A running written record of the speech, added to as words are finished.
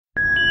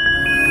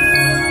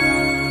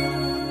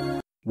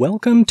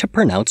Welcome to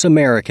Pronounce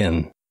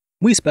American.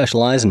 We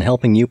specialize in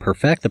helping you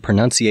perfect the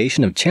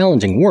pronunciation of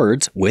challenging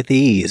words with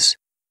ease.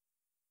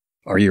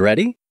 Are you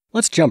ready?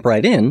 Let's jump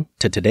right in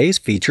to today's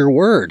feature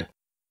word.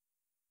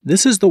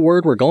 This is the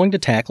word we're going to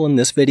tackle in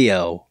this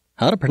video.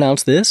 How to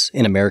pronounce this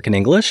in American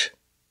English?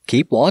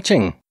 Keep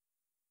watching.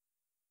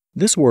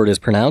 This word is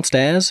pronounced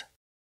as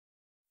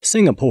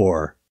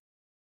Singapore.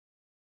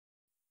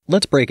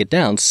 Let's break it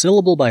down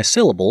syllable by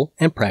syllable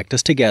and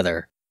practice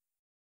together.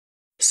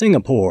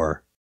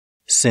 Singapore.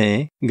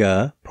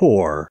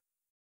 Singapore.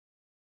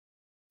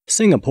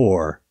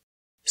 Singapore.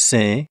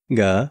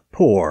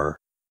 Singapore.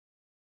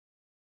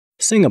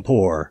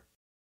 Singapore.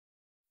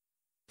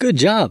 Good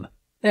job!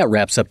 That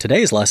wraps up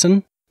today's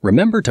lesson.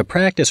 Remember to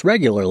practice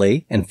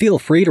regularly and feel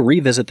free to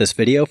revisit this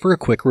video for a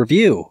quick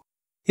review.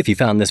 If you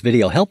found this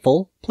video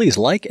helpful, please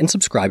like and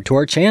subscribe to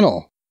our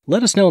channel.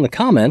 Let us know in the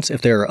comments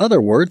if there are other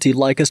words you'd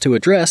like us to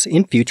address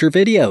in future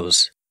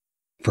videos.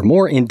 For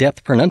more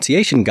in-depth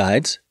pronunciation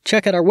guides,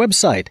 check out our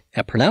website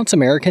at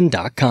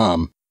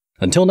pronounceamerican.com.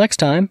 Until next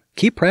time,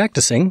 keep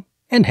practicing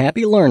and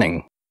happy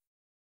learning!